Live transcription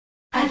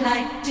I'd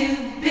like to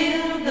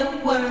build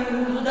the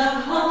world a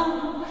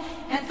home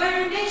and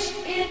furnish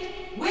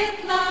it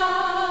with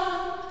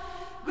love.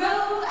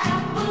 Grow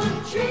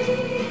apple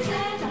trees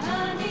and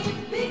honey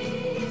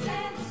bees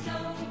and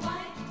snow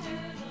white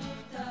turtle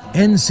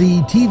doves.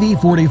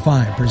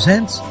 NCTV45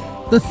 presents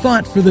The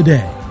Thought for the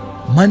Day.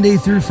 Monday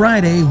through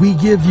Friday, we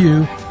give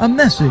you a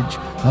message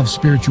of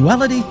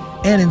spirituality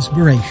and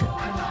inspiration.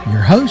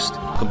 Your host,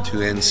 Welcome to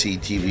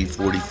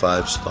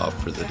NCTV45's Thought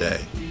for the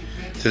Day.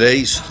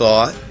 Today's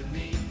thought: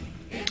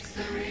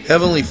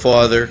 Heavenly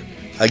Father,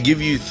 I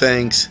give you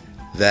thanks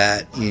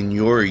that in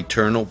your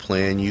eternal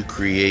plan you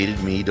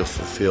created me to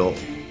fulfill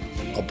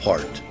a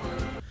part.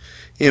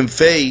 In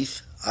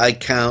faith, I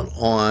count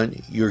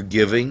on your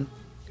giving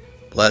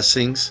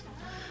blessings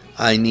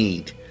I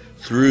need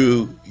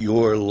through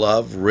your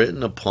love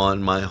written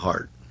upon my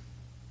heart.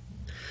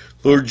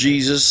 Lord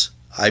Jesus,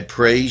 I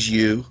praise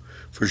you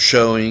for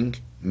showing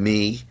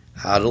me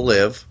how to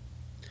live,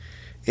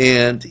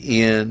 and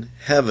in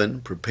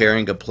heaven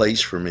preparing a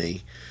place for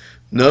me,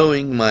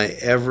 knowing my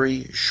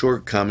every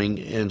shortcoming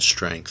and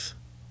strength.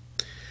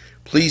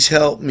 Please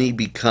help me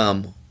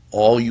become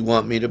all you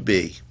want me to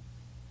be.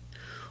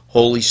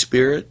 Holy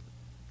Spirit,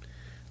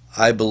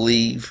 I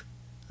believe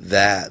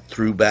that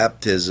through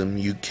baptism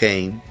you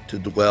came to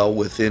dwell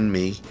within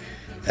me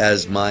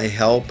as my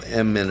help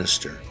and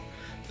minister.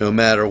 No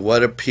matter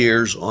what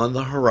appears on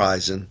the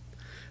horizon,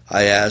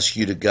 I ask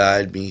you to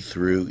guide me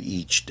through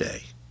each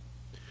day.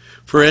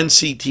 For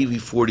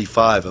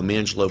NCTV45, I'm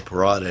Angelo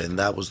Parada, and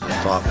that was the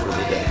thought for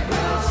the day.